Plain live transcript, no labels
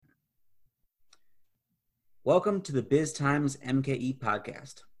Welcome to the Biz Times MKE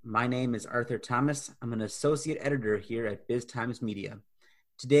podcast. My name is Arthur Thomas. I'm an associate editor here at Biz Times Media.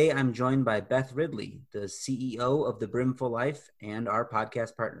 Today, I'm joined by Beth Ridley, the CEO of The Brimful Life and our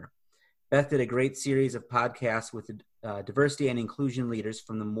podcast partner. Beth did a great series of podcasts with diversity and inclusion leaders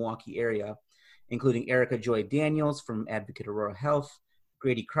from the Milwaukee area, including Erica Joy Daniels from Advocate Aurora Health,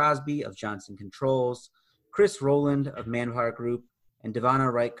 Grady Crosby of Johnson Controls, Chris Rowland of Manpower Group, and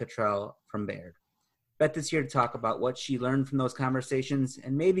Devana Wright-Cottrell from Baird. Beth is here to talk about what she learned from those conversations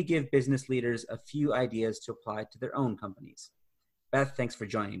and maybe give business leaders a few ideas to apply to their own companies. Beth, thanks for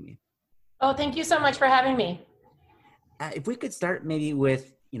joining me. Oh, thank you so much for having me. If we could start maybe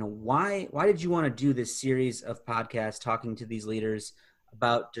with, why did you want to do this series of podcasts talking to these leaders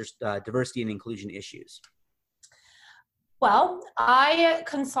about diversity and inclusion issues? Well, I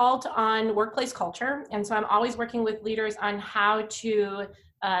consult on workplace culture, and so I'm always working with leaders on how to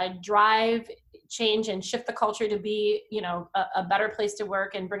drive change and shift the culture to be, a better place to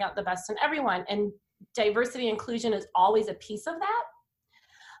work and bring out the best in everyone. And diversity and inclusion is always a piece of that.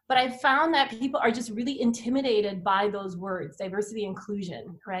 But I found that people are just really intimidated by those words, diversity,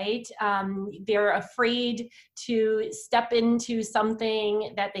 inclusion, right? They're afraid to step into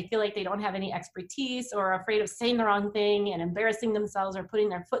something that they feel like they don't have any expertise, or afraid of saying the wrong thing and embarrassing themselves or putting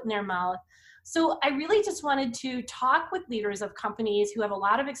their foot in their mouth. So I really just wanted to talk with leaders of companies who have a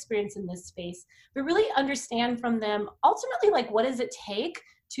lot of experience in this space, but really understand from them ultimately, like, what does it take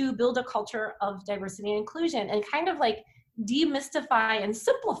to build a culture of diversity and inclusion, and kind of like demystify and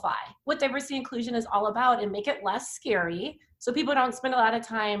simplify what diversity and inclusion is all about and make it less scary so people don't spend a lot of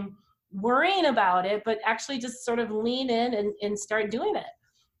time worrying about it, but actually just sort of lean in and start doing it.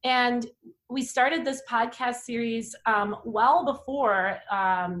 And we started this podcast series well before,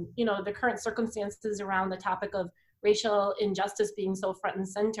 the current circumstances around the topic of racial injustice being so front and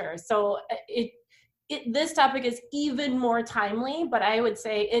center. So this topic is even more timely, but I would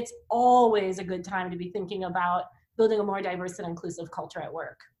say it's always a good time to be thinking about building a more diverse and inclusive culture at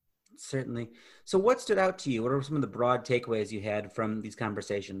work. Certainly. So what stood out to you? What are some of the broad takeaways you had from these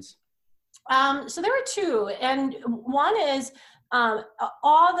conversations? So there were two, and one is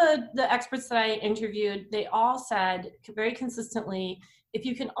all the experts that I interviewed, they all said very consistently, if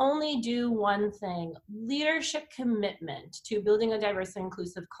you can only do one thing, leadership commitment to building a diverse and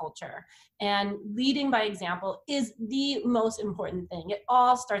inclusive culture and leading by example is the most important thing. It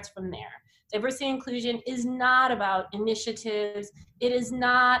all starts from there. Diversity and inclusion is not about initiatives. It is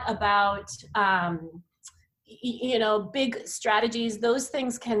not about big strategies. Those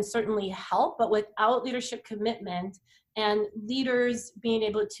things can certainly help, but without leadership commitment and leaders being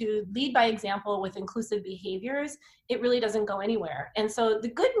able to lead by example with inclusive behaviors, it really doesn't go anywhere. And so the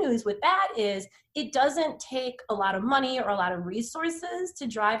good news with that is it doesn't take a lot of money or a lot of resources to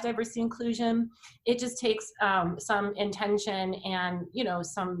drive diversity inclusion. It just takes some intention and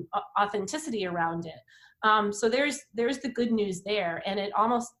some authenticity around it. So there's the good news there, and it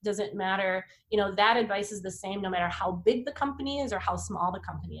almost doesn't matter, that advice is the same no matter how big the company is or how small the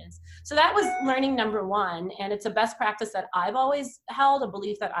company is. So that was learning number one, and it's a best practice that I've always held, a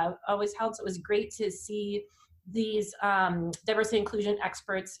belief that I've always held. So it was great to see these diversity inclusion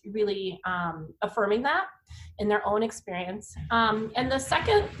experts really affirming that in their own experience. And the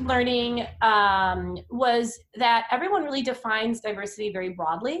second learning was that everyone really defines diversity very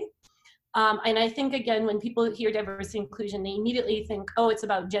broadly. And I think, again, when people hear diversity inclusion, they immediately think, oh, it's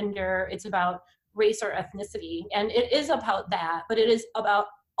about gender, it's about race or ethnicity. And it is about that, but it is about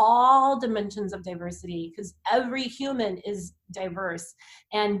all dimensions of diversity, because every human is diverse.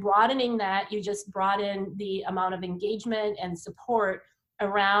 And broadening that, you just broaden the amount of engagement and support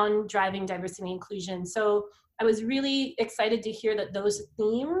around driving diversity and inclusion. So I was really excited to hear that those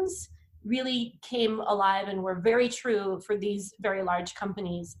themes really came alive and were very true for these very large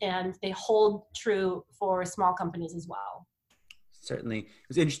companies, and they hold true for small companies as well. Certainly. It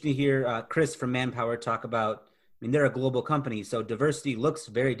was interesting to hear Chris from Manpower talk about, they're a global company, so diversity looks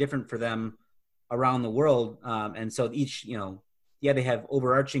very different for them around the world. And so each, they have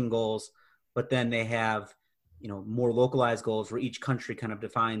overarching goals, but then they have, more localized goals where each country kind of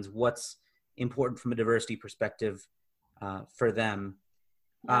defines what's important from a diversity perspective for them.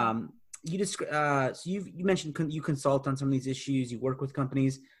 Yeah. So you mentioned you consult on some of these issues, you work with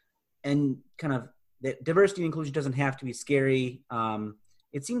companies, and kind of that diversity and inclusion doesn't have to be scary.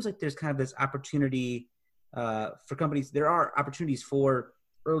 It seems like there's kind of this opportunity for companies. There are opportunities for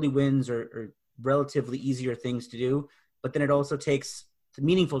early wins or relatively easier things to do, but then it also takes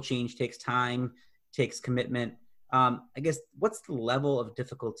meaningful change, takes time, takes commitment. I guess, what's the level of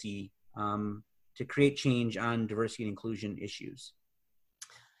difficulty to create change on diversity and inclusion issues?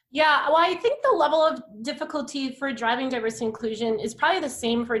 Yeah, well, I think the level of difficulty for driving diversity inclusion is probably the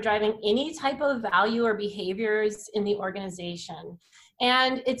same for driving any type of value or behaviors in the organization.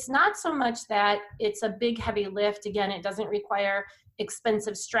 And it's not so much that it's a big, heavy lift. Again, it doesn't require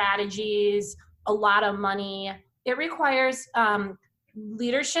expensive strategies, a lot of money. It requires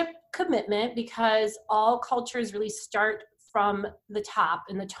leadership commitment, because all cultures really start from the top,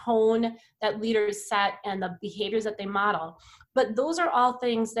 and the tone that leaders set and the behaviors that they model. But those are all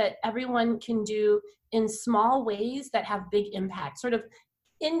things that everyone can do in small ways that have big impact, sort of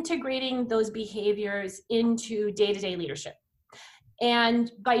integrating those behaviors into day-to-day leadership. And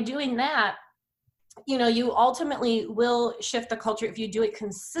by doing that, you ultimately will shift the culture if you do it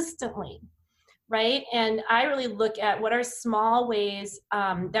consistently, right? And I really look at what are small ways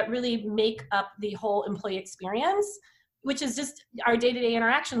that really make up the whole employee experience, which is just our day-to-day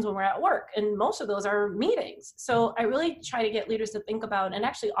interactions when we're at work. And most of those are meetings. So I really try to get leaders to think about, and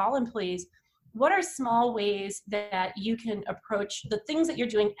actually all employees, what are small ways that you can approach the things that you're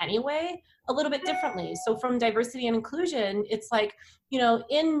doing anyway a little bit differently? So from diversity and inclusion, it's like,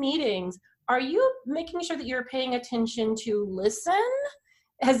 in meetings, are you making sure that you're paying attention to listen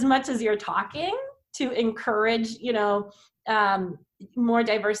as much as you're talking, to encourage, more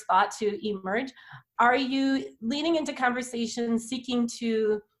diverse thought to emerge? Are you leaning into conversations seeking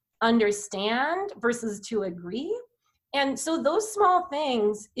to understand versus to agree? And so those small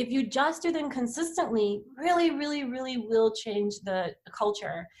things, if you just do them consistently, really, really, really will change the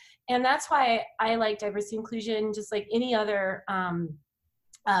culture. And that's why I like diversity inclusion, just like any other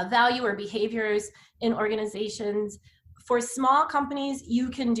value or behaviors in organizations. For small companies,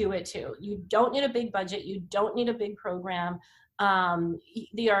 you can do it too. You don't need a big budget. You don't need a big program.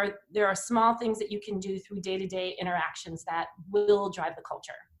 There are small things that you can do through day-to-day interactions that will drive the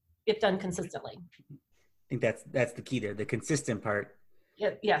culture if done consistently. I think that's the key there, the consistent part.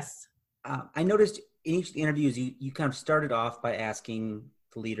 Yes. I noticed in each of the interviews, you kind of started off by asking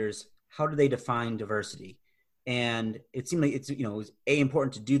the leaders, how do they define diversity? And it seemed like it was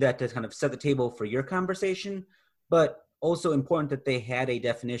important to do that to kind of set the table for your conversation, but also important that they had a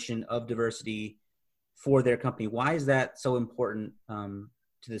definition of diversity for their company. Why is that so important to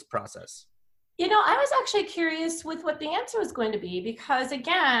this process? I was actually curious with what the answer was going to be, because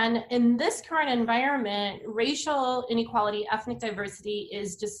again, in this current environment, racial inequality, ethnic diversity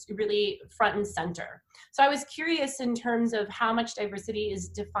is just really front and center. So I was curious in terms of how much diversity is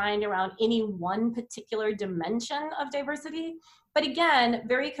defined around any one particular dimension of diversity. But again,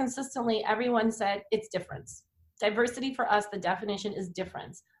 very consistently, everyone said it's difference. Diversity for us, the definition is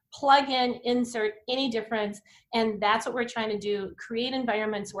difference. Plug in, insert any difference, and that's what we're trying to do, create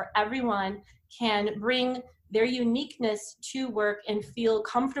environments where everyone can bring their uniqueness to work and feel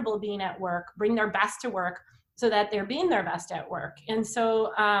comfortable being at work, bring their best to work so that they're being their best at work. And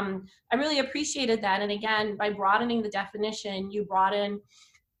so I really appreciated that. And again, by broadening the definition, you broaden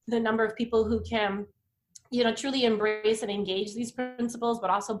the number of people who can, truly embrace and engage these principles, but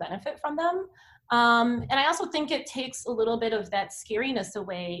also benefit from them. And I also think it takes a little bit of that scariness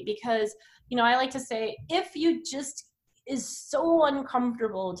away, because, I like to say, if you just is so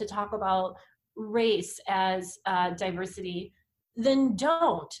uncomfortable to talk about race as diversity, then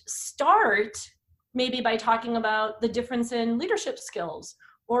don't. Start maybe by talking about the difference in leadership skills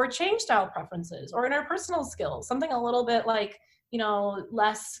or change style preferences or interpersonal skills, something a little bit like,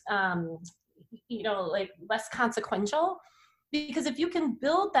 less, less consequential. Because if you can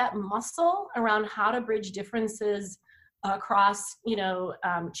build that muscle around how to bridge differences across,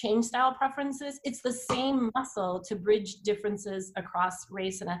 change style preferences, it's the same muscle to bridge differences across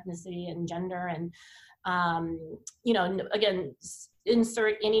race and ethnicity and gender and, again,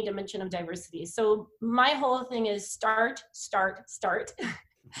 insert any dimension of diversity. So my whole thing is start.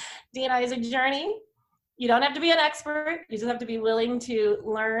 D&I is a journey. You don't have to be an expert. You just have to be willing to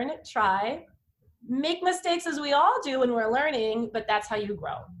learn, try, make mistakes, as we all do when we're learning, but that's how you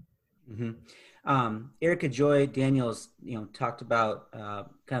grow. Mm-hmm. Erica Joy Daniels, talked about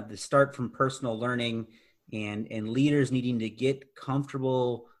kind of the start from personal learning and leaders needing to get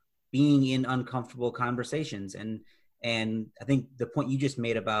comfortable being in uncomfortable conversations. And I think the point you just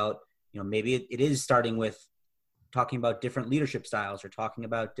made about, maybe it is starting with talking about different leadership styles or talking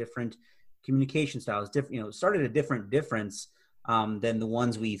about different communication styles, start at a different difference than the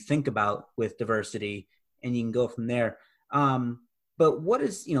ones we think about with diversity, and you can go from there. But what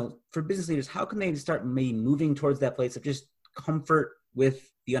is, for business leaders, how can they start maybe moving towards that place of just comfort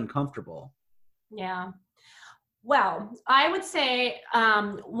with the uncomfortable? Yeah. Well, I would say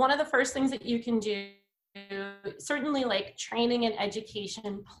one of the first things that you can do, certainly like training and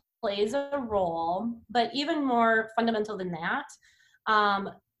education plays a role, but even more fundamental than that,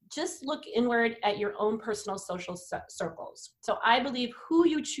 just look inward at your own personal social circles. So I believe who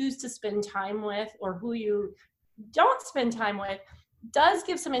you choose to spend time with or who you don't spend time with does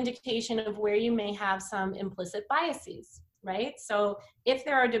give some indication of where you may have some implicit biases, right? So if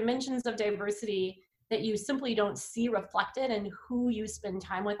there are dimensions of diversity that you simply don't see reflected in who you spend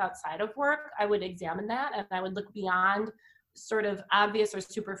time with outside of work, I would examine that, and I would look beyond sort of obvious or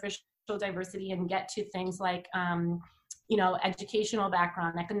superficial diversity and get to things like educational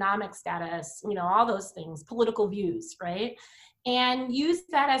background, economic status, all those things, political views, right? And use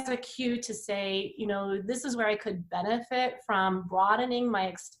that as a cue to say, this is where I could benefit from broadening my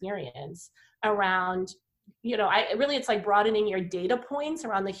experience around, it's like broadening your data points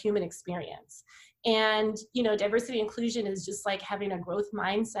around the human experience. And, diversity inclusion is just like having a growth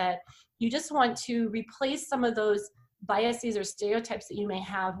mindset. You just want to replace some of those biases or stereotypes that you may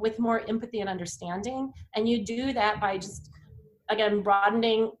have with more empathy and understanding. And you do that by just, again,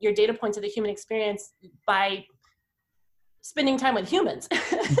 broadening your data points of the human experience by spending time with humans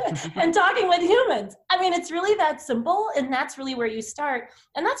and talking with humans. I mean, it's really that simple, and that's really where you start.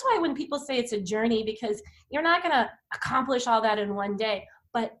 And that's why when people say it's a journey, because you're not going to accomplish all that in one day,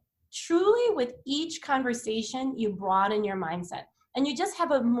 but truly with each conversation, you broaden your mindset and you just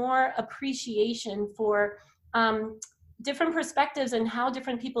have a more appreciation for different perspectives and how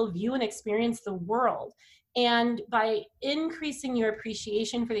different people view and experience the world. And by increasing your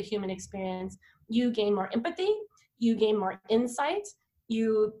appreciation for the human experience, you gain more empathy, you gain more insight,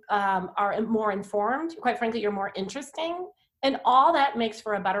 you are more informed, quite frankly, you're more interesting, and all that makes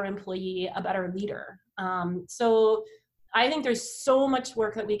for a better employee, a better leader. So I think there's so much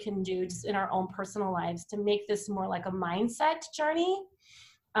work that we can do just in our own personal lives to make this more like a mindset journey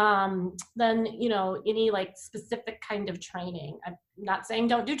than, any like specific kind of training. I'm not saying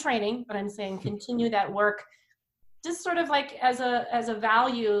don't do training, but I'm saying continue that work just sort of like as a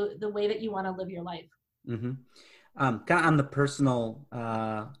value, the way that you want to live your life. Mm-hmm. Kind of on the personal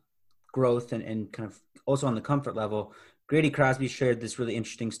growth and kind of also on the comfort level, Grady Crosby shared this really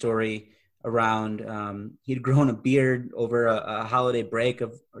interesting story around he'd grown a beard over a holiday break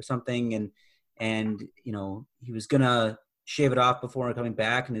or something, and he was gonna shave it off before coming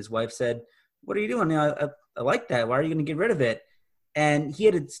back, and his wife said, "What are you doing? I like that. Why are you gonna get rid of it?" And he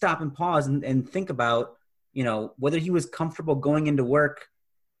had to stop and pause and think about whether he was comfortable going into work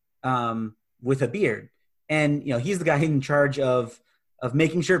with a beard. And, he's the guy in charge of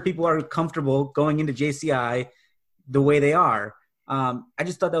making sure people are comfortable going into JCI the way they are. I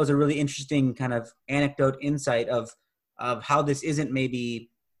just thought that was a really interesting kind of anecdote insight of how this isn't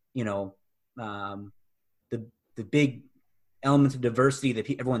maybe, the big elements of diversity that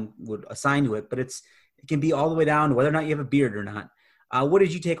everyone would assign to it, but it can be all the way down to whether or not you have a beard or not. What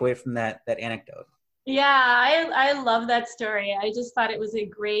did you take away from that anecdote? Yeah, I love that story. I just thought it was a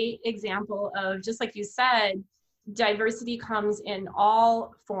great example of, just like you said, diversity comes in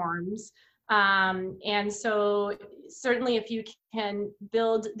all forms. And so certainly if you can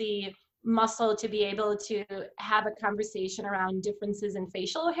build the muscle to be able to have a conversation around differences in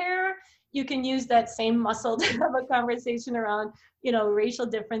facial hair, you can use that same muscle to have a conversation around, racial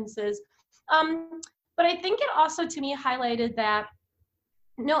differences. But I think it also, to me, highlighted that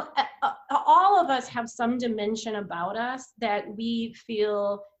all of us have some dimension about us that we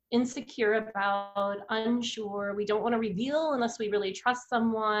feel insecure about, unsure. We don't want to reveal unless we really trust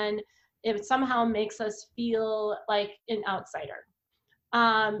someone. It somehow makes us feel like an outsider.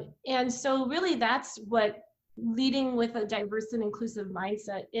 And so really that's what leading with a diverse and inclusive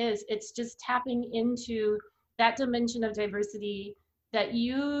mindset is. It's just tapping into that dimension of diversity that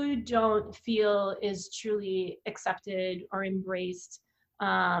you don't feel is truly accepted or embraced.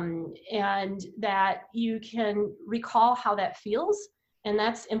 And that you can recall how that feels, and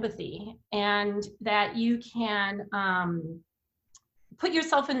that's empathy, and that you can put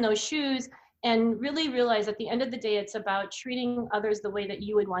yourself in those shoes and really realize at the end of the day, it's about treating others the way that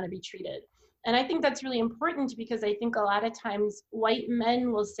you would want to be treated. And I think that's really important, because I think a lot of times white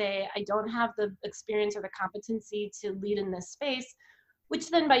men will say, I don't have the experience or the competency to lead in this space, which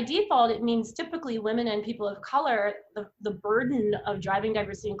then by default, it means typically women and people of color, the burden of driving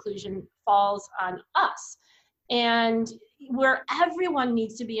diversity inclusion falls on us. And where everyone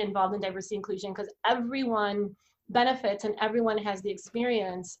needs to be involved in diversity inclusion, because everyone benefits and everyone has the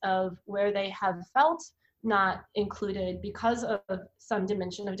experience of where they have felt not included because of some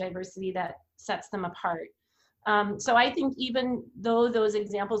dimension of diversity that sets them apart. So I think even though those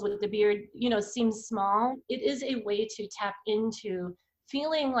examples with the beard, seem small, it is a way to tap into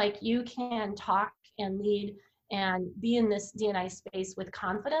feeling like you can talk and lead and be in this D&I space with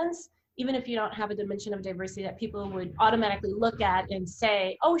confidence, even if you don't have a dimension of diversity that people would automatically look at and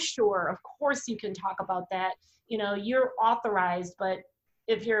say, oh, sure, of course you can talk about that. You know, you're authorized, but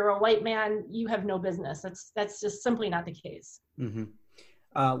if you're a white man, you have no business. That's just simply not the case. Mm-hmm.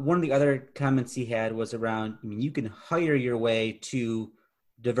 One of the other comments he had was around, I mean, you can hire your way to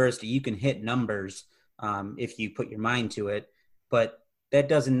diversity. You can hit numbers if you put your mind to it, but that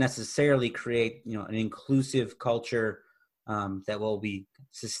doesn't necessarily create, you know, an inclusive culture that will be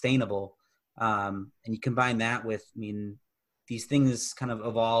sustainable. And you combine that with, I mean, these things kind of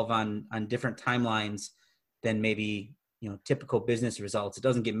evolve on different timelines than maybe, you know, typical business results. It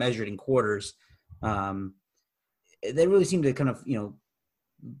doesn't get measured in quarters. They really seem to kind of, you know,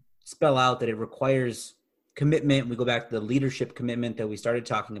 spell out that it requires commitment. We go back to the leadership commitment that we started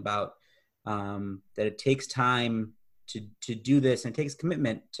talking about, that it takes time to do this, and it takes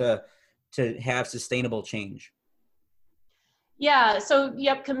commitment to have sustainable change. Yeah, so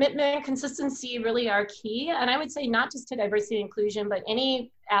yep, commitment, consistency really are key. And I would say not just to diversity and inclusion, but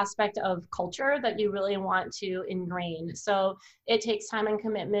any aspect of culture that you really want to ingrain. So it takes time and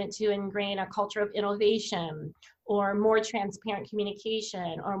commitment to ingrain a culture of innovation, or more transparent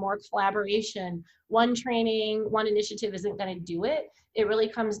communication, or more collaboration. One training, one initiative isn't going to do it. It really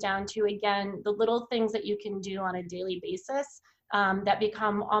comes down to, again, the little things that you can do on a daily basis that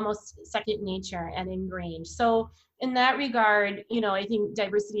become almost second nature and ingrained. So in that regard, you know, I think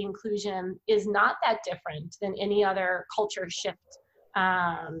diversity inclusion is not that different than any other culture shift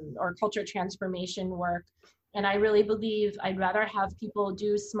or culture transformation work. And I really believe I'd rather have people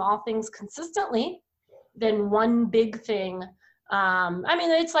do small things consistently than one big thing. I mean,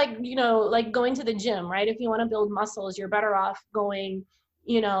 it's like, you know, like going to the gym, right? If you want to build muscles, you're better off going,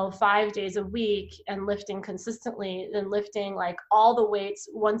 you know, 5 days a week and lifting consistently than lifting like all the weights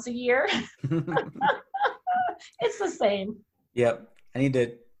once a year. It's the same. Yep. I need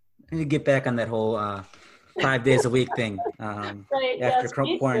to get back on that whole 5 days a week thing Right, after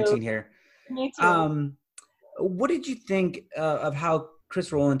yes, quarantine here. Me too. What did you think of how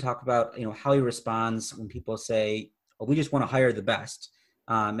Chris Rowland talked about, you know, how he responds when people say, oh, we just want to hire the best?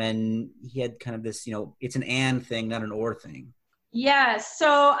 And he had kind of this, you know, it's an and thing, not an or thing. Yes,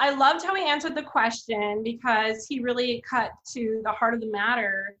 so I loved how he answered the question, because he really cut to the heart of the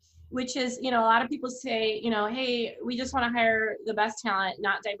matter, which is, you know, a lot of people say, you know, hey, we just want to hire the best talent,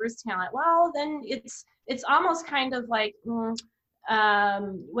 not diverse talent. Well, then it's almost kind of like,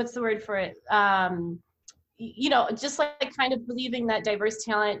 what's the word for it? You know, just like kind of believing that diverse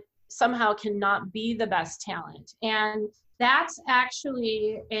talent somehow cannot be the best talent. And that's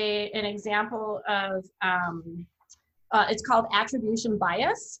actually an example of, it's called attribution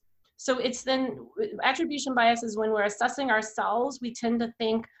bias. So attribution bias is when we're assessing ourselves, we tend to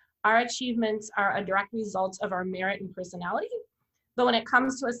think our achievements are a direct result of our merit and personality. But when it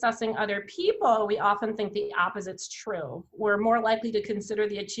comes to assessing other people, we often think the opposite's true. We're more likely to consider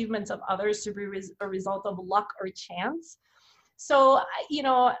the achievements of others to be a result of luck or chance. So, you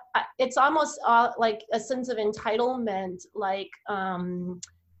know, it's almost like a sense of entitlement, like,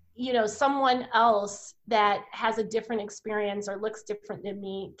 you know, someone else that has a different experience or looks different than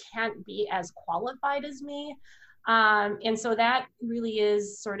me can't be as qualified as me. And so that really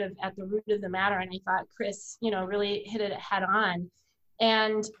is sort of at the root of the matter. And I thought Chris, you know, really hit it head on.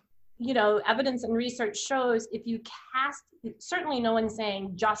 And, you know, evidence and research shows if you certainly no one's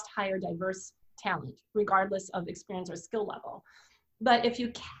saying just hire diverse talent, regardless of experience or skill level. But if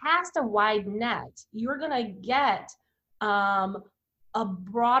you cast a wide net, you're going to get a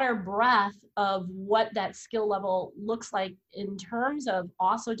broader breadth of what that skill level looks like in terms of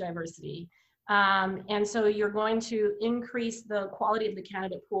also diversity. And so you're going to increase the quality of the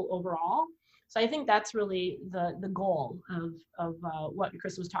candidate pool overall. So I think that's really the goal of what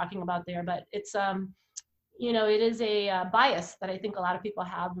Chris was talking about there. But it's, you know, it is a bias that I think a lot of people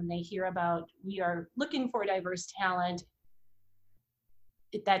have when they hear about we are looking for diverse talent.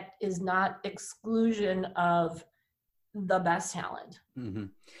 That is not exclusion of the best talent. Mm-hmm.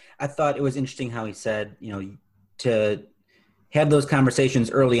 I thought it was interesting how he said, you know, to have those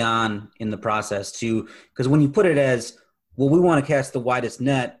conversations early on in the process too, because when you put it as, well, we want to cast the widest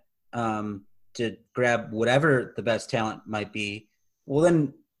net to grab whatever the best talent might be, well,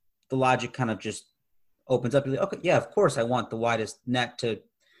 then the logic kind of just opens up. You're like, okay, yeah, of course I want the widest net to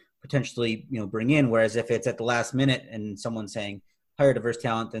potentially, you know, bring in. Whereas if it's at the last minute and someone's saying hire diverse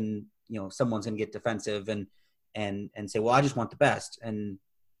talent, then, you know, someone's going to get defensive and say, well, I just want the best. And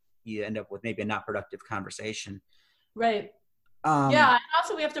you end up with maybe a not productive conversation. Right. Yeah, and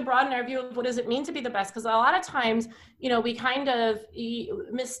also we have to broaden our view of what does it mean to be the best, because a lot of times, we kind of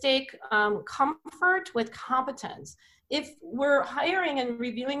mistake comfort with competence. If we're hiring and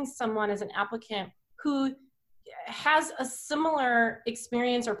reviewing someone as an applicant who has a similar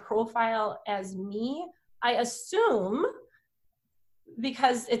experience or profile as me, I assume,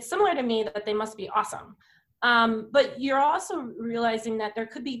 because it's similar to me, that they must be awesome. But you're also realizing that there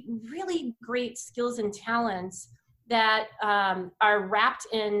could be really great skills and talents that are wrapped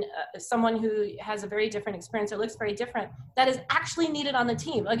in someone who has a very different experience or looks very different, that is actually needed on the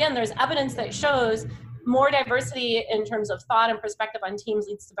team. Again, there's evidence that shows more diversity in terms of thought and perspective on teams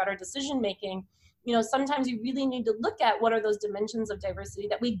leads to better decision making. Sometimes you really need to look at what are those dimensions of diversity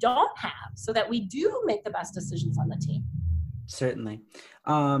that we don't have, so that we do make the best decisions on the team. Certainly.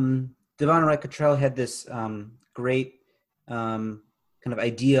 Devon Wright-Cottrell had this great kind of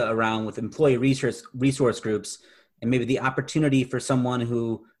idea around with employee resource groups, and maybe the opportunity for someone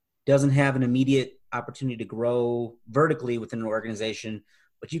who doesn't have an immediate opportunity to grow vertically within an organization,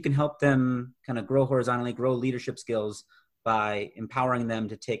 but you can help them kind of grow horizontally, grow leadership skills by empowering them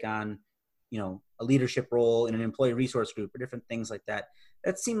to take on, a leadership role in an employee resource group or different things like that.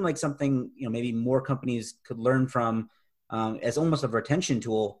 That seemed like something, maybe more companies could learn from as almost a retention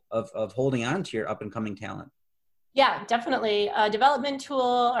tool of holding on to your up and coming talent. Yeah, definitely. A development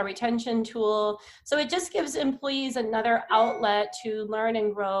tool, a retention tool. So it just gives employees another outlet to learn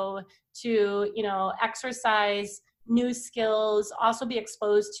and grow, to, exercise new skills, also be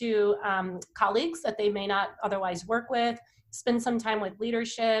exposed to colleagues that they may not otherwise work with, spend some time with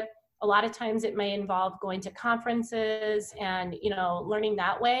leadership. A lot of times it may involve going to conferences and, learning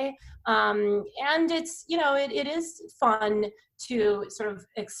that way. And it's, it is fun to sort of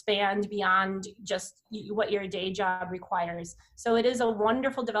expand beyond just what your day job requires. So it is a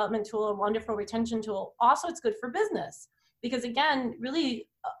wonderful development tool, a wonderful retention tool. Also, it's good for business because, again, really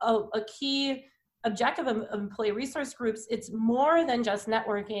a key objective of employee resource groups, it's more than just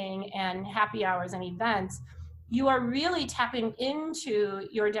networking and happy hours and events. You are really tapping into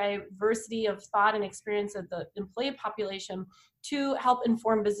your diversity of thought and experience of the employee population to help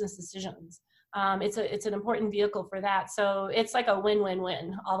inform business decisions. It's an important vehicle for that. So it's like a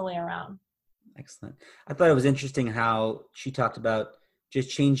win-win-win all the way around. Excellent. I thought it was interesting how she talked about just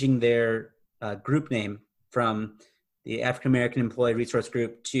changing their group name from the African American Employee Resource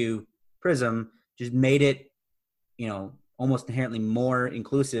Group to PRISM, just made it, almost inherently more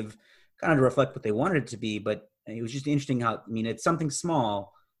inclusive, kind of to reflect what they wanted it to be. But it was just interesting how, it's something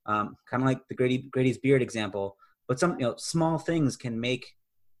small, kind of like the Grady's Beard example, but some, small things can make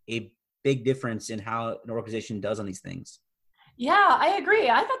a big difference in how an organization does on these things. Yeah, I agree.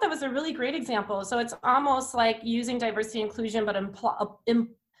 I thought that was a really great example. So it's almost like using diversity inclusion, but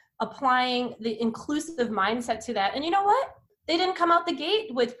applying the inclusive mindset to that. And you know what? They didn't come out the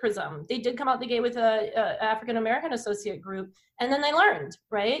gate with PRISM. They did come out the gate with a African American associate group, and then they learned,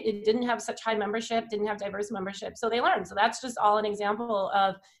 right? It didn't have such high membership, didn't have diverse membership, so they learned. So that's just all an example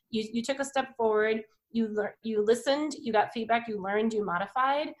of you took a step forward, you listened, you got feedback, you learned, you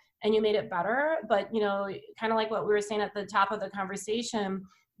modified, and you made it better. But, kind of like what we were saying at the top of the conversation,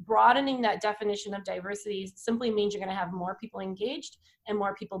 broadening that definition of diversity simply means you're going to have more people engaged and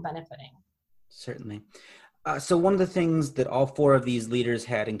more people benefiting. Certainly. So one of the things that all four of these leaders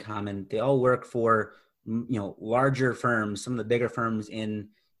had in common, they all work for, larger firms, some of the bigger firms in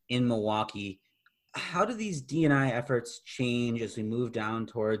Milwaukee. How do these D&I efforts change as we move down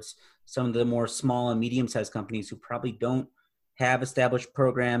towards some of the more small and medium-sized companies who probably don't have established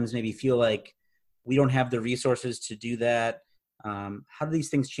programs, maybe feel like we don't have the resources to do that? How do these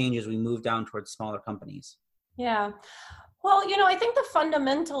things change as we move down towards smaller companies? Yeah. Well, I think the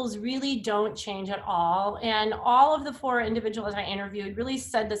fundamentals really don't change at all. And all of the four individuals I interviewed really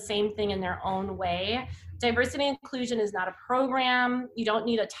said the same thing in their own way. Diversity and inclusion is not a program. You don't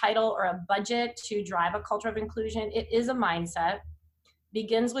need a title or a budget to drive a culture of inclusion. It is a mindset.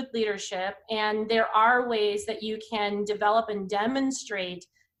 Begins with leadership. And there are ways that you can develop and demonstrate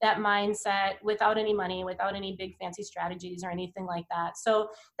that mindset without any money, without any big fancy strategies or anything like that. So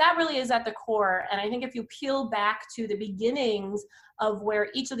that really is at the core. And I think if you peel back to the beginnings of where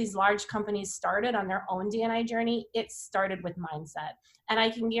each of these large companies started on their own D&I journey, it started with mindset. And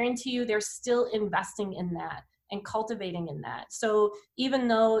I can guarantee you they're still investing in that and cultivating in that. So even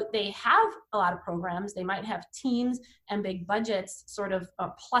though they have a lot of programs, they might have teams and big budgets sort of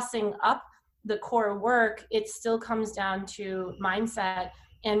plussing up the core work, it still comes down to mindset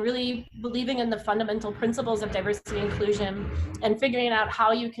and really believing in the fundamental principles of diversity and inclusion and figuring out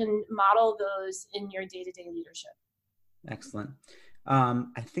how you can model those in your day-to-day leadership. Excellent.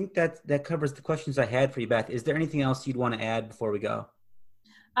 I think that covers the questions I had for you, Beth. Is there anything else you'd want to add before we go?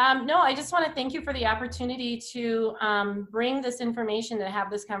 No, I just want to thank you for the opportunity to bring this information, to have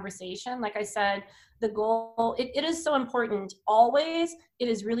this conversation. Like I said, the goal, it is so important always. It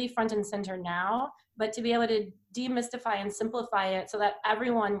is really front and center now, but to be able to demystify and simplify it so that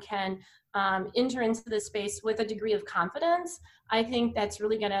everyone can enter into this space with a degree of confidence, I think that's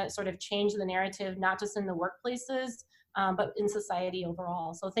really going to sort of change the narrative, not just in the workplaces, but in society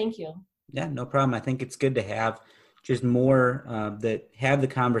overall. So thank you. Yeah, no problem. I think it's good to have just more that have the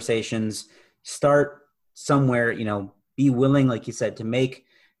conversations, start somewhere, be willing, like you said, to make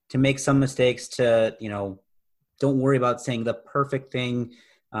some mistakes, to, don't worry about saying the perfect thing,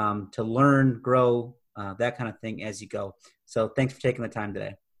 to learn, grow, that kind of thing as you go. So thanks for taking the time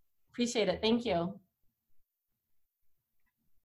today. Appreciate it. Thank you.